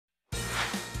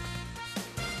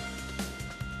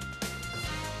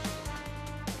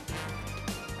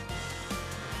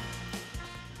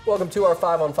Welcome to our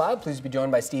 5 on 5. Pleased to be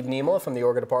joined by Steve Niemela from the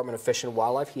Oregon Department of Fish and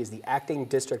Wildlife. He is the acting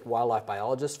district wildlife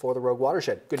biologist for the Rogue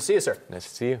Watershed. Good to see you, sir. Nice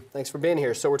to see you. Thanks for being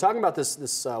here. So we're talking about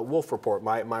this wolf report,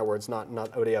 my words, not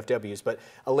ODFW's, but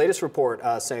a latest report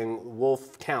saying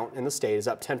wolf count in the state is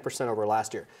up 10% over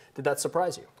last year. Did that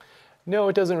surprise you? No,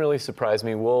 it doesn't really surprise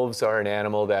me. Wolves are an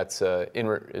animal that's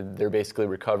they're basically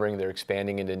recovering. They're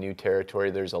expanding into new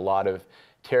territory. There's a lot of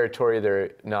territory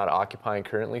they're not occupying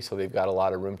currently, so they've got a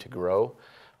lot of room to grow.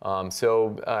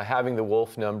 Having the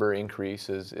wolf number increase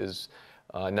is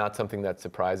not something that's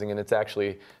surprising, and it's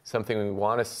actually something we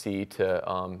want to see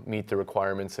to meet the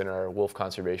requirements in our wolf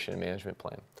conservation and management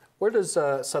plan. Where does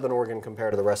Southern Oregon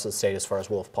compare to the rest of the state as far as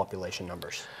wolf population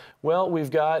numbers? Well, we've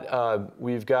got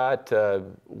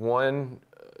one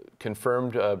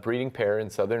confirmed breeding pair in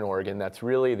Southern Oregon. That's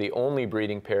really the only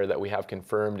breeding pair that we have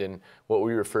confirmed in what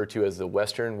we refer to as the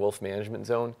Western Wolf Management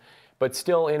Zone. But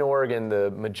still in Oregon, the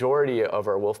majority of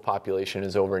our wolf population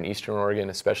is over in Eastern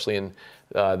Oregon, especially in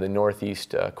the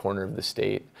northeast corner of the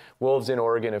state. Wolves in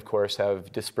Oregon, of course,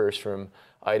 have dispersed from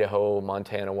Idaho,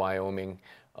 Montana, Wyoming,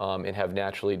 and have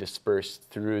naturally dispersed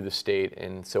through the state.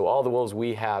 And so all the wolves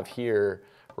we have here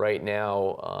right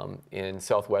now in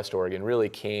Southwest Oregon really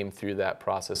came through that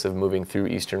process of moving through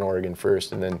Eastern Oregon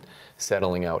first and then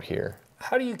settling out here.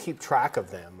 How do you keep track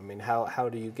of them? I mean, how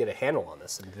do you get a handle on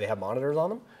this? Do they have monitors on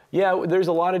them? Yeah, there's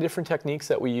a lot of different techniques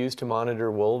that we use to monitor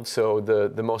wolves. So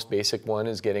the most basic one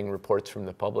is getting reports from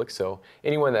the public. So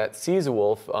anyone that sees a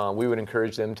wolf, we would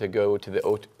encourage them to go to the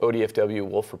ODFW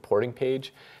wolf reporting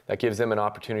page. That gives them an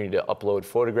opportunity to upload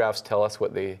photographs, tell us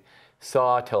what they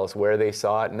saw, tell us where they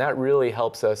saw it, and that really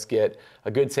helps us get a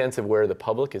good sense of where the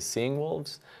public is seeing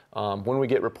wolves. When we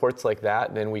get reports like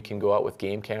that, then we can go out with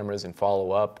game cameras and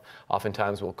follow up.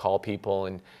 Oftentimes we'll call people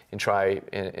and try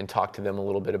and talk to them a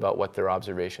little bit about what their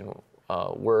observation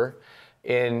were.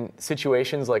 In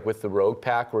situations like with the Rogue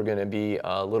Pack, we're going to be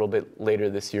a little bit later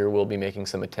this year, we'll be making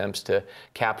some attempts to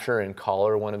capture and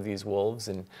collar one of these wolves.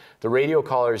 And the radio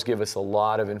collars give us a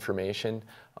lot of information.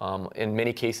 In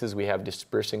many cases, we have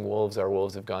dispersing wolves. Our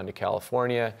wolves have gone to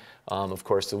California. Of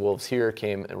course, the wolves here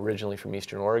came originally from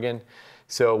Eastern Oregon.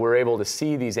 So we're able to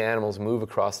see these animals move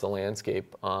across the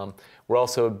landscape. We're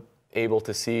also able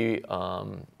to see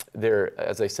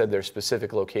as I said, their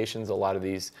specific locations. A lot of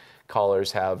these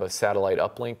collars have a satellite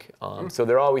uplink. So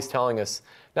they're always telling us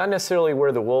not necessarily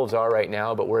where the wolves are right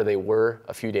now, but where they were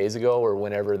a few days ago or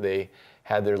whenever they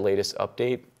had their latest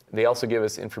update. They also give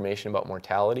us information about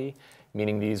mortality,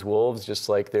 meaning these wolves, just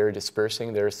like they're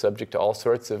dispersing, they're subject to all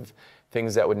sorts of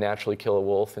things that would naturally kill a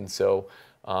wolf. And so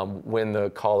when the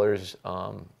collars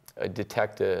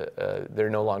detect they're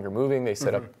no longer moving, they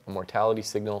set up a mortality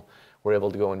signal. We're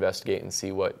able to go investigate and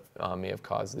see what may have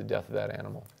caused the death of that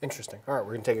animal. Interesting. All right,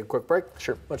 we're going to take a quick break.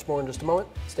 Sure. Much more in just a moment.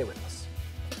 Stay with us.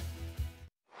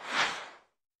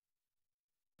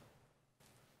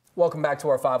 Welcome back to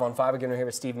our 5 on 5. Again, we're here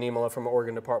with Steve Niemela from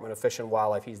Oregon Department of Fish and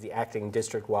Wildlife. He's the acting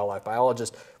district wildlife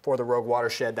biologist for the Rogue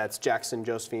Watershed. That's Jackson,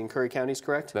 Josephine, Curry counties,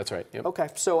 correct? That's right. Yep. Okay.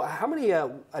 So how many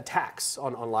attacks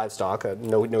on livestock,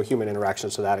 no human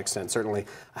interactions to that extent, certainly,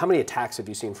 how many attacks have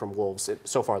you seen from wolves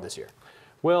so far this year?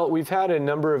 Well, we've had a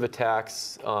number of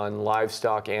attacks on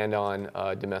livestock and on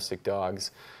domestic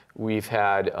dogs. We've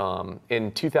had,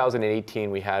 in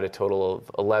 2018, we had a total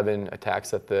of 11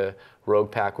 attacks that the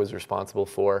Rogue Pack was responsible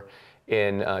for.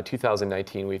 In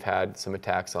 2019, we've had some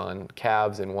attacks on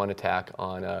calves and one attack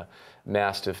on a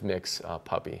Mastiff mix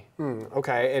puppy.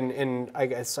 Okay, and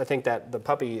I think that the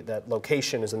puppy, that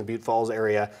location is in the Butte Falls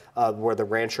area where the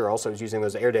rancher also is using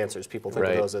those air dancers. People think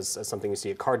of those as something you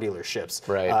see at car dealerships.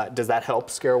 Right. Does that help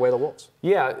scare away the wolves?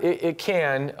 Yeah, it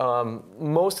can.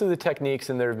 Most of the techniques,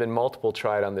 and there have been multiple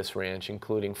tried on this ranch,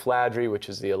 including fladry, which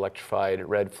is the electrified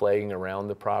red flagging around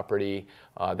the property,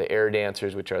 the air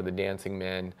dancers, which are the dancing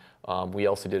men. We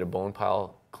also did a bone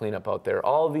pile cleanup out there.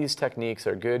 All of these techniques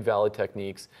are good, valid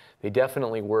techniques. They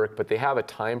definitely work, but they have a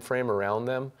time frame around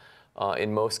them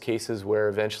in most cases where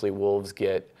eventually wolves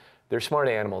they're smart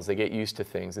animals, they get used to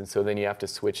things, and so then you have to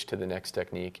switch to the next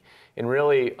technique. And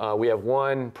really, we have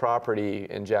one property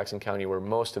in Jackson County where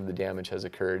most of the damage has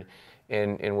occurred,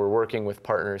 and we're working with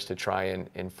partners to try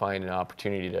and find an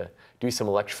opportunity to do some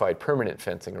electrified permanent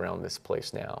fencing around this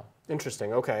place now.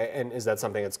 Interesting. Okay. And is that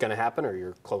something that's going to happen, or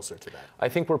you're closer to that? I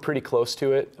think we're pretty close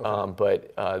to it, okay.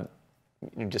 But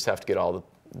you just have to get all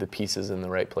the pieces in the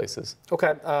right places.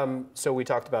 Okay. So we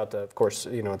talked about, of course,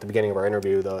 at the beginning of our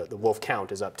interview, the wolf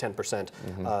count is up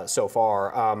 10% so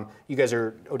far. You guys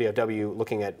are, ODFW,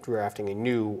 looking at drafting a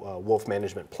new wolf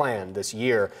management plan this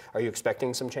year. Are you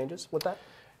expecting some changes with that?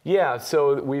 Yeah,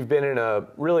 so we've been in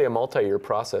really a multi-year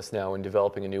process now in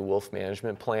developing a new wolf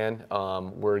management plan.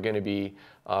 We're going to be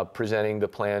presenting the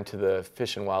plan to the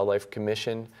Fish and Wildlife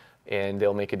Commission, and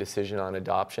they'll make a decision on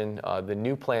adoption. The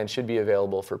new plan should be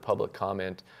available for public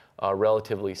comment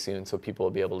relatively soon, so people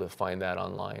will be able to find that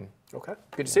online. Okay,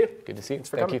 good to see you. Good to see you. Thanks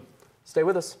for Thank coming. you. Stay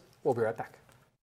with us. We'll be right back.